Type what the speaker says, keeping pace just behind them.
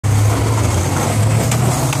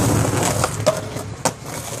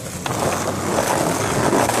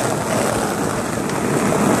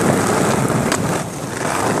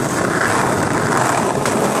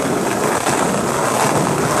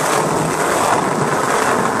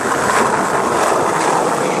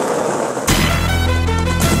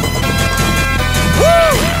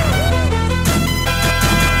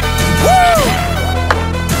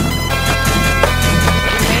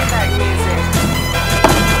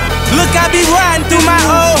think I be riding through my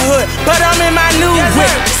old hood, but I'm in my new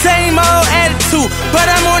whip. Same old attitude, but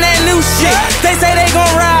I'm on that new shit. They say they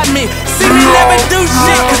gon' ride me, see me never do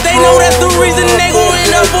shit, cause they know that's the reason they gon'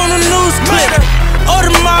 end up on the news clip.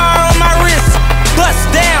 Audemars on my wrist, bust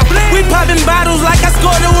down. We poppin' bottles like I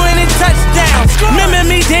scored a winning touchdown. Remember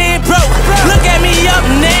me dead broke, look at me up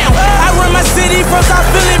now. I run my city from South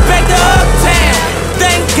Philly back to Uptown.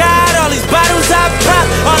 Thank God all these bottles I pop,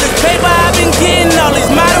 all this paper I've been getting, all these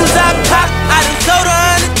models I pop. I done sold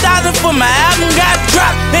 100,000 for my album got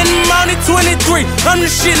dropped. And I'm only 23, I'm the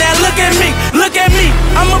shit, now look at me, look at me.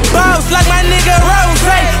 I'm a boss like my nigga Rose.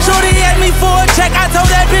 Shorty asked me for a check, I told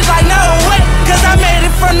that bitch like no way, cause I made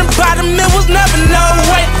it from the bottom, it was never no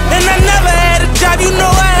way. And I never had a job, you know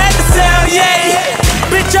I had to sell, yeah.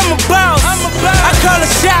 Bitch, I'm a boss, I call a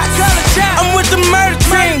shot. I'm with the murder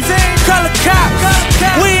team, call a cop.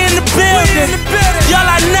 We in the building, y'all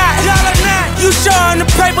are not. You showing the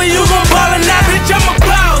paper, you gon' ball or not. Bitch, I'm a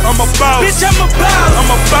boss, bitch, I'm a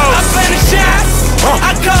boss. I play the shots,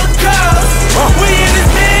 I call the calls. We in this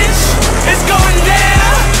bitch, it's going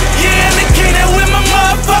down. Yeah, and the king that with my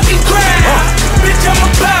motherfucking crowd. Bitch, I'm a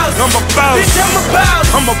boss, bitch, I'm a boss.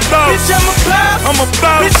 Bitch, I'm a boss, bitch, I'm a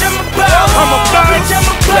boss. Bitch, I'm a boss, bitch,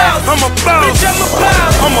 I'm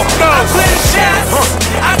a boss. I play the shots,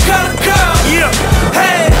 I call the calls. Yeah,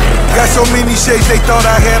 hey. Got so many shades, they thought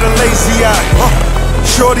I had a lazy eye.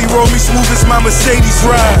 Shorty roll me smooth as my Mercedes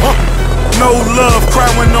ride. No love, cry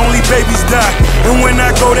when only babies die. And when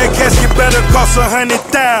I go, that casket better cost 100,000.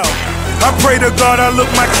 I pray to God I look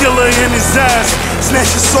my killer in his eyes. Snatch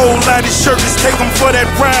his soul out his shirt, just take him for that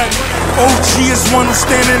ride. OG is one who's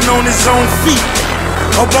standing on his own feet.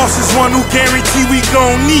 A boss is one who guarantee we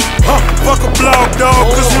gon' meet. Fuck a blog dog,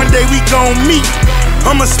 cause one day we gon' meet.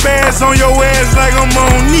 I'ma spaz on your ass like I'm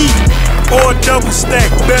on knee. Or a double stack,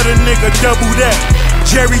 better nigga, double that.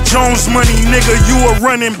 Jerry Jones money, nigga, you a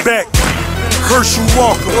running back. Herschel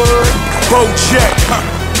Walker, Bo Jack,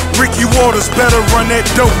 Ricky Waters, better run that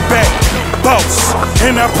dope back. Boss,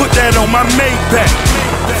 and I put that on my Maybach.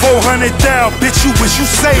 400 down, bitch, you wish you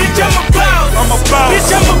saved bitch, that. I'm a boss, I'm a boss, bitch,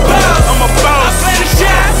 I'm a boss. I'm a boss. I play the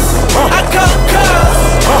shots, I call the calls.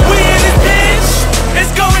 We in this bitch,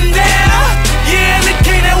 it's going down. Yeah, and the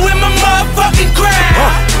king that with my motherfucking crowd.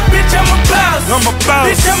 Bitch, I'm a boss, I'm a boss.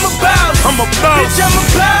 bitch, I'm a boss. I'm a boss. Bitch, I'm a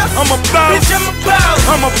boss, I'm a boss. bitch, I'm a boss.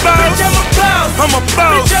 I'm a boss. Bitch, I'm a boss, I'm a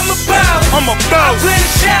boss. bitch, I'm a boss.